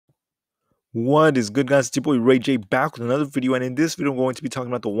What is good, guys? It's your boy Rey-Jay back with another video, and in this video, I'm going to be talking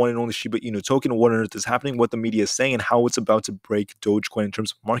about the one and only Shiba Inu token, what on earth is happening, what the media is saying, and how it's about to break Dogecoin in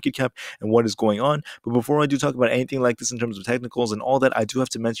terms of market cap and what is going on. But before I do talk about anything like this in terms of technicals and all that, I do have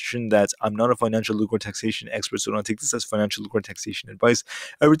to mention that I'm not a financial lucre taxation expert, so don't take this as financial lucre taxation advice.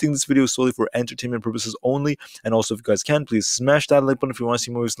 Everything in this video is solely for entertainment purposes only, and also if you guys can, please smash that like button if you want to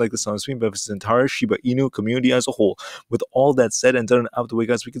see more videos like this on the screen, but for the entire Shiba Inu community as a whole. With all that said and done out of the way,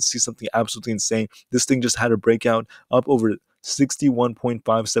 guys, we can see something absolutely insane. This thing just had a breakout up over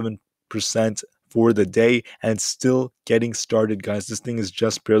 61.57% for the day, and it's still getting started, guys. This thing is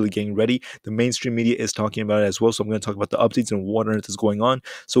just barely getting ready. The mainstream media is talking about it as well, so I'm going to talk about the updates and what on earth is going on.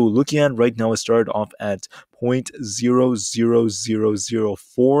 So looking at right now, it started off at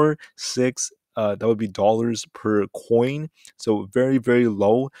 0.000046 that would be dollars per coin, so very, very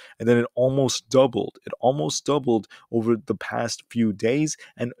low. And then it almost doubled over the past few days,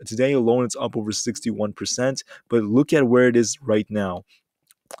 and today alone it's up over 61%. But look at where it is right now.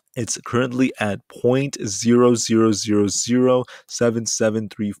 It's currently at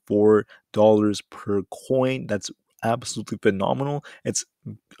 $0.00007734 per coin. That's absolutely phenomenal. It's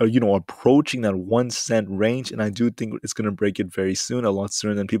approaching that 1 cent range, and I do think it's going to break it very soon, a lot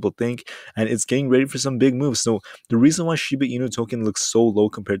sooner than people think, and it's getting ready for some big moves. So the reason why Shiba Inu token looks so low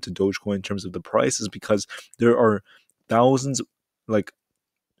compared to Dogecoin in terms of the price is because there are thousands, like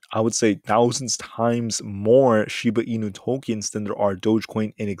I would say thousands times more Shiba Inu tokens than there are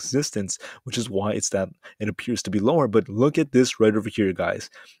Dogecoin in existence, which is why it appears to be lower. But look at this right over here, guys.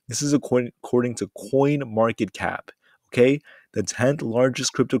 This is according to Coin Market Cap. Okay, the 10th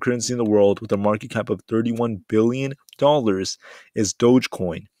largest cryptocurrency in the world with a market cap of $31 billion is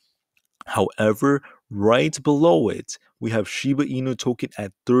Dogecoin. However, right below it, we have Shiba Inu token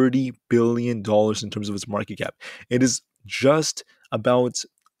at $30 billion in terms of its market cap. It is just about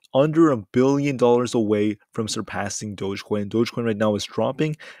under $1 billion away from surpassing Dogecoin. Dogecoin right now is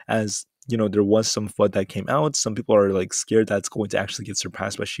dropping, as there was some FUD that came out. Some people are like scared that's going to actually get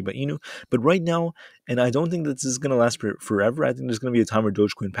surpassed by Shiba Inu. But right now, and I don't think that this is going to last forever. I think there's going to be a time where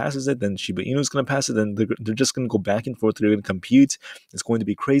Dogecoin passes it, then Shiba Inu is going to pass it, then they're just going to go back and forth. They're going to compete. It's going to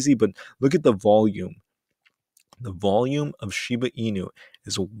be crazy. But look at the volume. The volume of Shiba Inu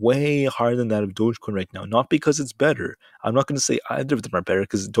is way higher than that of Dogecoin right now. Not because it's better. I'm not going to say either of them are better,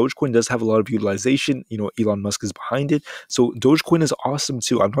 because Dogecoin does have a lot of utilization. Elon Musk is behind it. So Dogecoin is awesome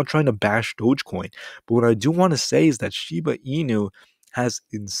too. I'm not trying to bash Dogecoin. But what I do want to say is that Shiba Inu has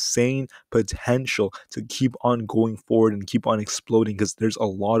insane potential to keep on going forward and keep on exploding, because there's a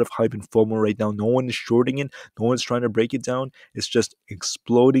lot of hype and FOMO right now. No one is shorting it. No one's trying to break it down. It's just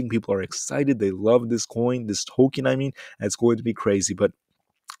exploding. People are excited. They love this coin, this token, and it's going to be crazy. But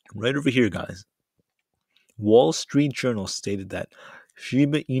right over here, guys, Wall Street Journal stated that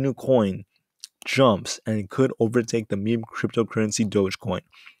Shiba Inu coin jumps and it could overtake the meme cryptocurrency Dogecoin.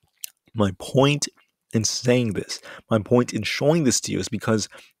 My point in saying this, my point in showing this to you, is because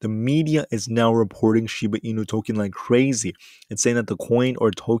the media is now reporting Shiba Inu token like crazy. It's saying that the coin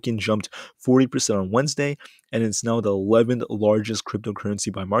or token jumped 40% on Wednesday, and it's now the 11th largest cryptocurrency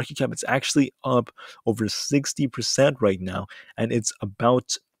by market cap. It's actually up over 60% right now, and it's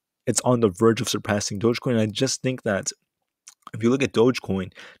on the verge of surpassing Dogecoin. And I just think that if you look at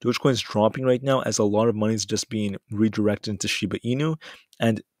Dogecoin is dropping right now as a lot of money is just being redirected into Shiba Inu.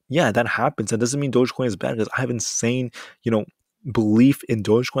 And yeah, that happens. That doesn't mean Dogecoin is bad, because I have insane, belief in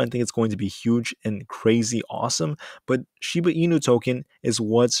Dogecoin. I think it's going to be huge and crazy awesome. But Shiba Inu token is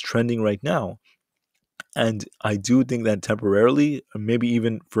what's trending right now. And I do think that temporarily, or maybe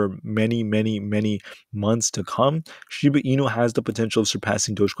even for many, many, many months to come, Shiba Inu has the potential of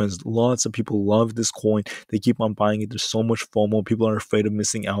surpassing Dogecoin. Lots of people love this coin. They keep on buying it. There's so much FOMO. People are afraid of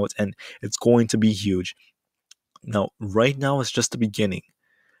missing out, and it's going to be huge. Now, right now, it's just the beginning,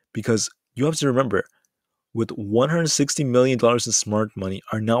 because you have to remember, with $160 million in smart money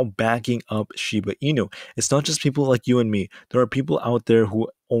are now backing up Shiba Inu. It's not just people like you and me. There are people out there who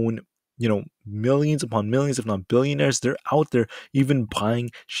own millions upon millions, if not billionaires. They're out there even buying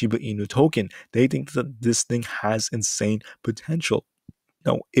Shiba Inu token. They think that this thing has insane potential.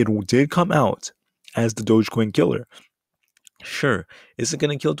 Now, it did come out as the Dogecoin killer. Sure, is it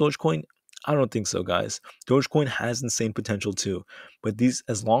going to kill Dogecoin? I don't think so, guys. Dogecoin has insane potential too. But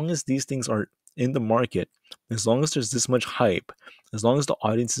as long as these things are in the market, as long as there's this much hype, as long as the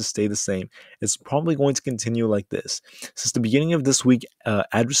audiences stay the same, it's probably going to continue like this. Since the beginning of this week,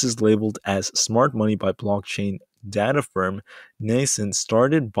 addresses labeled as smart money by blockchain data firm Nason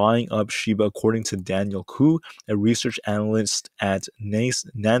started buying up Shiba, according to Daniel Ku, a research analyst at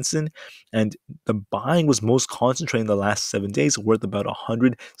Nansen, and the buying was most concentrated in the last 7 days, worth about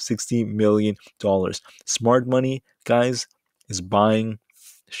 $160 million. Smart money, guys, is buying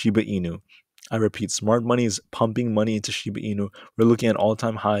Shiba Inu. I repeat, smart money is pumping money into Shiba Inu. We're looking at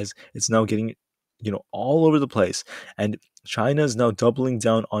all-time highs. It's now getting, all over the place. And China is now doubling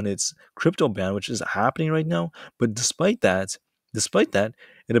down on its crypto ban, which is happening right now. But despite that,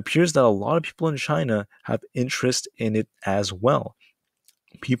 it appears that a lot of people in China have interest in it as well.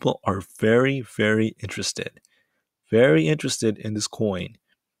 People are very, very interested in this coin.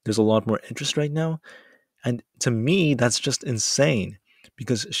 There's a lot more interest right now. And to me, that's just insane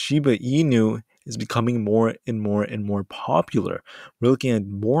because Shiba Inu is becoming more and more and more popular. We're looking at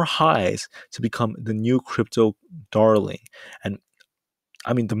more highs to become the new crypto darling. And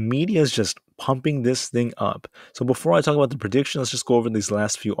I mean, the media is just pumping this thing up. So before I talk about the prediction, let's just go over these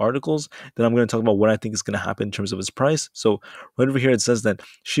last few articles. Then I'm going to talk about what I think is going to happen in terms of its price. So right over here, it says that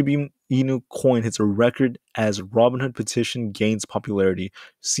Shiba Inu coin hits a record as Robinhood petition gains popularity.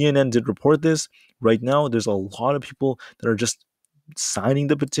 CNN did report this. Right now, there's a lot of people that are just signing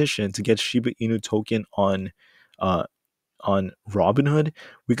the petition to get Shiba Inu token uh, on Robinhood.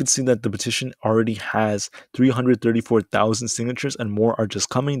 We could see that the petition already has 334,000 signatures and more are just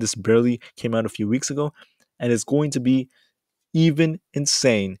coming. This barely came out a few weeks ago, and it's going to be even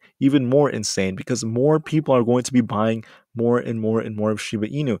more insane because more people are going to be buying more and more and more of Shiba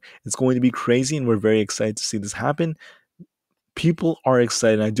Inu. It's going to be crazy, and we're very excited to see this happen. People are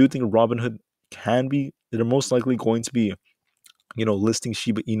excited. I do think Robinhood they're most likely going to be listing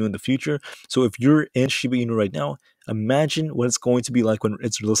Shiba Inu in the future. So if you're in Shiba Inu right now, imagine what it's going to be like when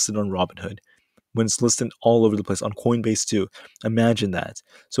it's listed on Robinhood, when it's listed all over the place on Coinbase too. Imagine that.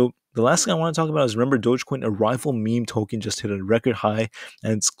 So the last thing I want to talk about is, remember Dogecoin, a rival meme token, just hit a record high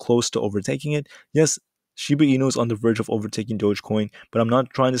and it's close to overtaking it. Yes, Shiba Inu is on the verge of overtaking Dogecoin, but I'm not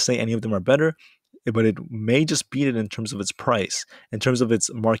trying to say any of them are better, but it may just beat it in terms of its price, in terms of its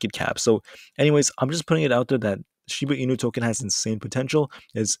market cap. So anyways, I'm just putting it out there that Shiba Inu token has insane potential.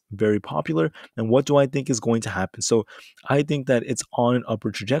 It's very popular. And what do I think is going to happen? So I think that it's on an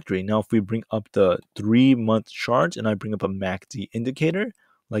upward trajectory. Now, if we bring up the 3-month chart and I bring up a MACD indicator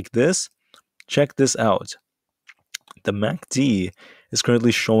like this, check this out. The MACD is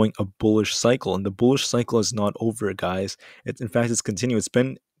currently showing a bullish cycle, and the bullish cycle is not over, guys. In fact, it's continuing. It's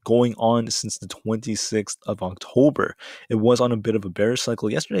been going on since the 26th of October. It was on a bit of a bearish cycle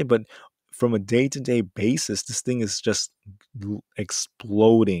yesterday, but from a day-to-day basis, this thing is just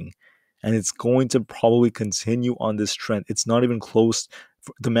exploding, and it's going to probably continue on this trend. It's not even close.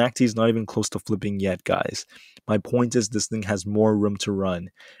 The MACD is not even close to flipping yet, guys. My point is this thing has more room to run.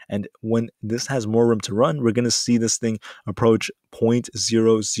 And when this has more room to run, we're going to see this thing approach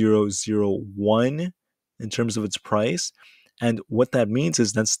 0.0001 in terms of its price. And what that means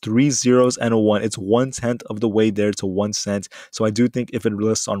is that's 3 zeros and a 1. It's 1/10 of the way there to 1 cent. So I do think if it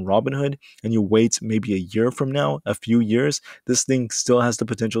lists on Robinhood and you wait maybe a year from now, a few years, this thing still has the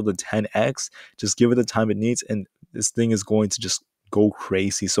potential to 10x. Just give it the time it needs, and this thing is going to just go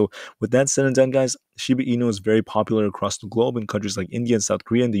crazy. So with that said and done, guys, Shiba Inu is very popular across the globe in countries like India and South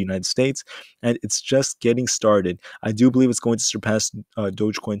Korea and the United States, and it's just getting started. I do believe it's going to surpass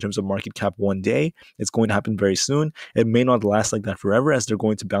Dogecoin in terms of market cap one day. It's going to happen very soon. It may not last like that forever as they're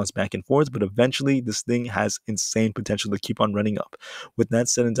going to bounce back and forth, but eventually this thing has insane potential to keep on running up. With that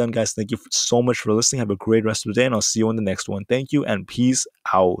said and done, guys, thank you so much for listening. Have a great rest of the day, and I'll see you on the next one. Thank you, and peace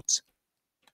out.